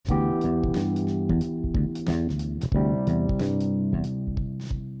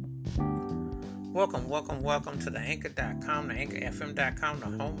Welcome to the Anchor.com, the AnchorFM.com, the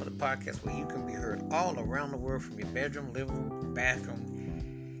home of the podcast where you can be heard all around the world from your bedroom, living room,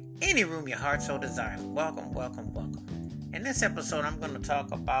 bathroom, any room your heart so desires. Welcome. In this episode, I'm going to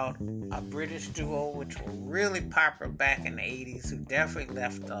talk about a British duo which were really popular back in the 80s, who definitely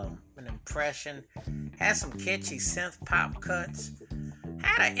left an impression, had some catchy synth pop cuts,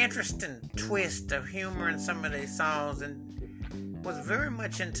 had an interesting twist of humor in some of their songs, and was very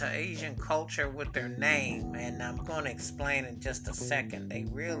much into Asian culture with their name, and I'm going to explain in just a second. They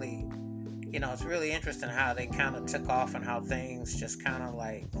really, it's really interesting how they kind of took off and how things just kind of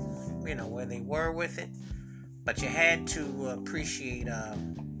like, where they were with it. But you had to appreciate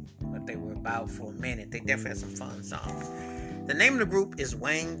what they were about for a minute. They definitely had some fun songs. The name of the group is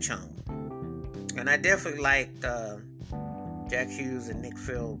Chung, and I definitely liked Jack Hughes and Nick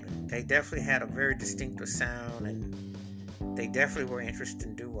Fielding. They definitely had a very distinctive sound, and they definitely were an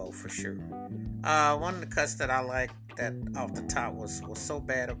interesting duo for sure. One of the cuts that I liked that off the top was So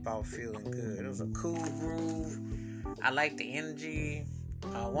Bad About Feeling Good. It was a cool groove. I liked the energy.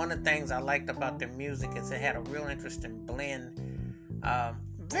 One of the things I liked about their music is it had a real interesting blend.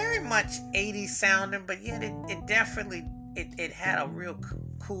 Very much 80s sounding, but yet it definitely it had a real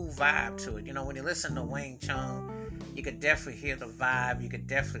cool vibe to it. When you listen to Wang Chung, you could definitely hear the vibe. You could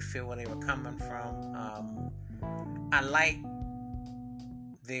definitely feel where they were coming from. I like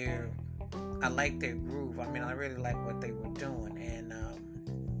their groove. I really like what they were doing, and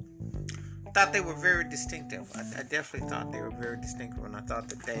I thought they were very distinctive. I definitely thought they were very distinctive, and I thought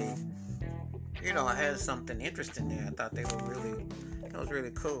that they, had something interesting there. I thought it was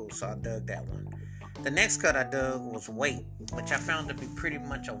really cool, so I dug that one. The next cut I dug was Wait, which I found to be pretty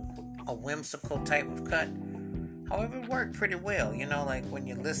much a whimsical type of cut. However, it worked pretty well. Like when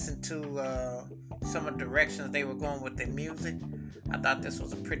you listen to some of the directions they were going with their music, I thought this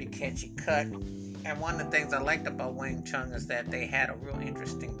was a pretty catchy cut. And one of the things I liked about Wang Chung is that they had a real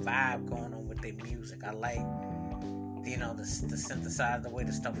interesting vibe going on with their music. I like, the synthesizer, the way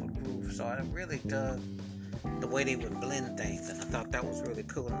the stuff would groove. So I really dug the way they would blend things, and I thought that was really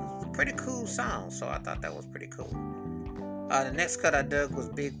cool. And it was a pretty cool song, so I thought that was pretty cool. The next cut I dug was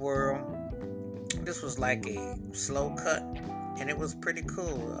Big World. This was like a slow cut, and it was pretty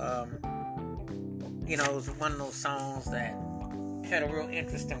cool. It was one of those songs that had a real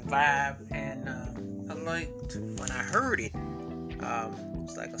interesting vibe, and I liked when I heard it. It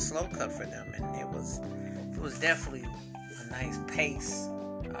was like a slow cut for them, and it was definitely a nice pace,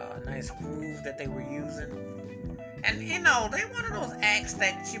 a nice groove that they were using. And they're one of those acts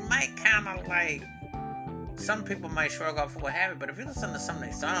that you might kind of like. Some people might shrug off or what have you, but if you listen to some of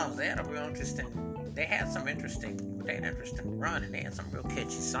their songs, they had some interesting run, and they had some real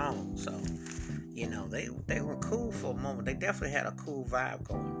catchy songs. So, they were cool for a moment. They definitely had a cool vibe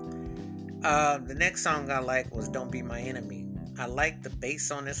going. The next song I liked was Don't Be My Enemy. I liked the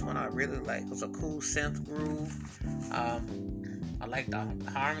bass on this one. I really liked it. It was a cool synth groove. I liked the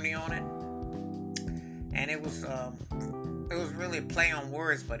harmony on it. And it was really a play on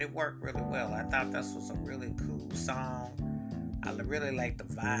words, but it worked really well. I thought this was a really cool song. I really liked the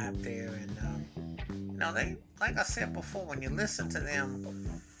vibe there, and they, like I said before, when you listen to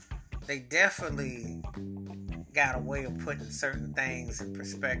them, they definitely got a way of putting certain things in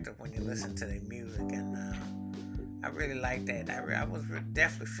perspective when you listen to their music, and I really liked that. I was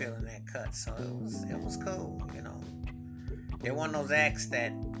definitely feeling that cut, so it was cool. They're one of those acts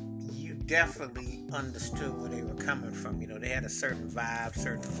that you definitely understood where they were coming from. They had a certain vibe,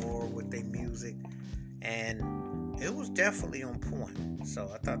 certain aura with their music, and it was definitely on point.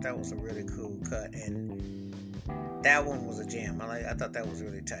 So I thought that was a really cool cut, and that one was a jam. I thought that was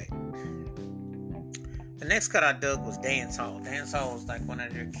really tight. The next cut I dug was Dance Hall. Dance Hall was like one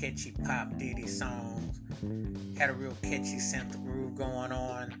of their catchy pop ditty songs. Had a real catchy synth groove going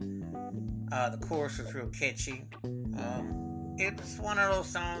on. The chorus was real catchy. It's one of those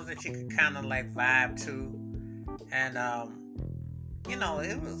songs that you could kind of like vibe to, and I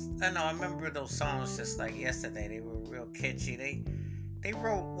remember those songs just like yesterday. They were real catchy. They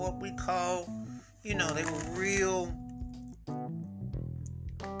wrote what we call, they were real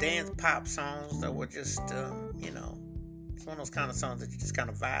dance pop songs that were just, it's one of those kind of songs that you just kind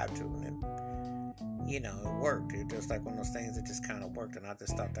of vibe to, and it worked. It was just like one of those things that just kind of worked, and I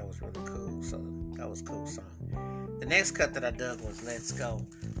just thought that was really cool. So that was a cool song. The next cut that I dug was Let's Go.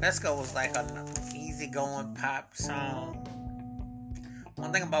 Let's Go was like an easygoing pop song.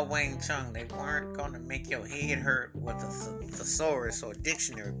 One thing about Wang Chung, they weren't going to make your head hurt with a thesaurus or a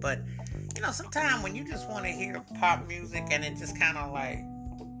dictionary, but sometimes when you just want to hear pop music and it just kind of like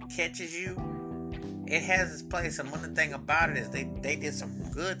catches you, it has its place, and one of the thing about it is they did some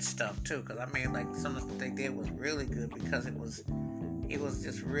good stuff too. Because I mean, like some of the stuff they did was really good because it was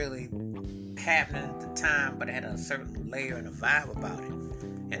just really happening at the time, but it had a certain layer and a vibe about it.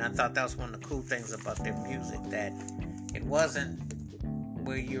 And I thought that was one of the cool things about their music, that it wasn't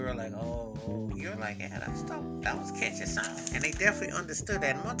where you were like, oh, you're like, yeah, that was a catchy song. And they definitely understood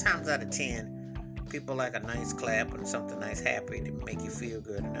that. And more times out of 10, people like a nice clap and something nice, happy to make you feel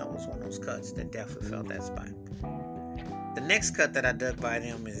good. And that was one of those cuts that definitely felt that spot. The next cut that I dug by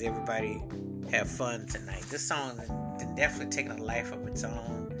them is Everybody Have Fun Tonight. This song has definitely taken a life of its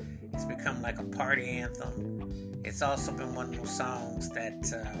own. It's become like a party anthem. It's also been one of those songs that,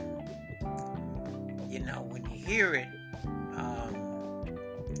 when you hear it,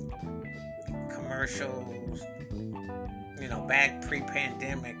 commercials, back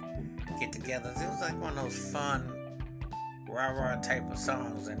pre-pandemic get-togethers, it was like one of those fun, rah-rah type of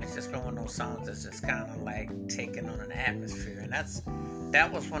songs, and it's just been one of those songs that's just kind of like taking on an atmosphere, and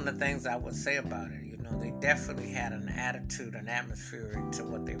that was one of the things I would say about it. They definitely had an attitude, an atmosphere to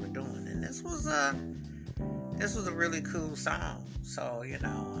what they were doing, and this was a really cool song. So I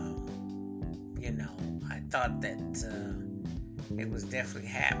thought that it was definitely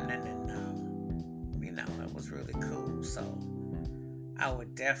happening, and it was really cool. So I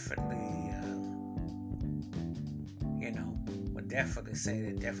would definitely say that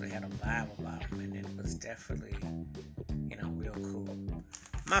it definitely had a vibe about them, and it was definitely real cool.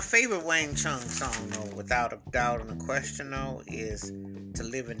 My favorite Wang Chung song, though, without a doubt and a question, though, is To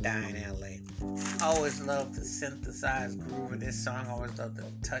Live and Die in L.A. I always loved the synthesized groove of this song. I always loved the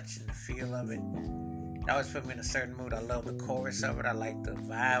touch and the feel of it. It always put me in a certain mood. I love the chorus of it. I like the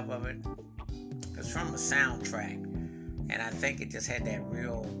vibe of it. It's from a soundtrack, and I think it just had that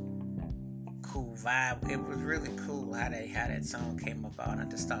real cool vibe. It was really cool how that song came about. I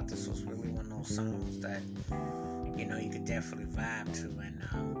just thought this was really one of those songs that you could definitely vibe to, and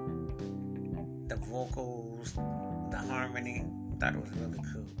the vocals, the harmony, thought it was really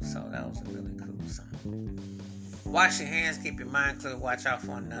cool. So that was a really cool song. Wash your hands, keep your mind clear, watch out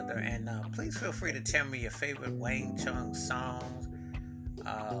for one another, and please feel free to tell me your favorite Wang Chung songs,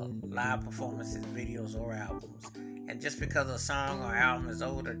 live performances, videos, or albums. And just because a song or album is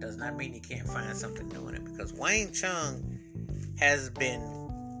older does not mean you can't find something new in it, because Wang Chung has been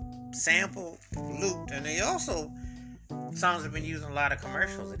sampled, looped, and songs have been used in a lot of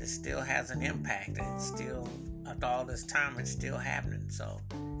commercials, and it still has an impact, and it's still, after all this time, it's still happening. So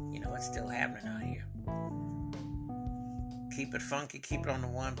it's still happening out here. Keep it funky, keep it on the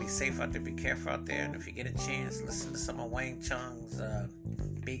one, be safe out there, be careful out there, and if you get a chance, listen to some of Wang Chung's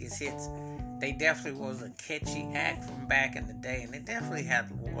biggest hits. They definitely was a catchy act from back in the day, and they definitely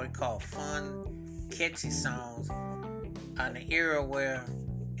had what we call fun, catchy songs on the era where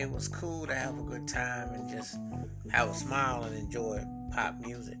it was cool to have a good time and just have a smile and enjoy pop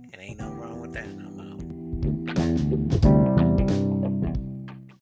music. And ain't nothing wrong with that. I'm out.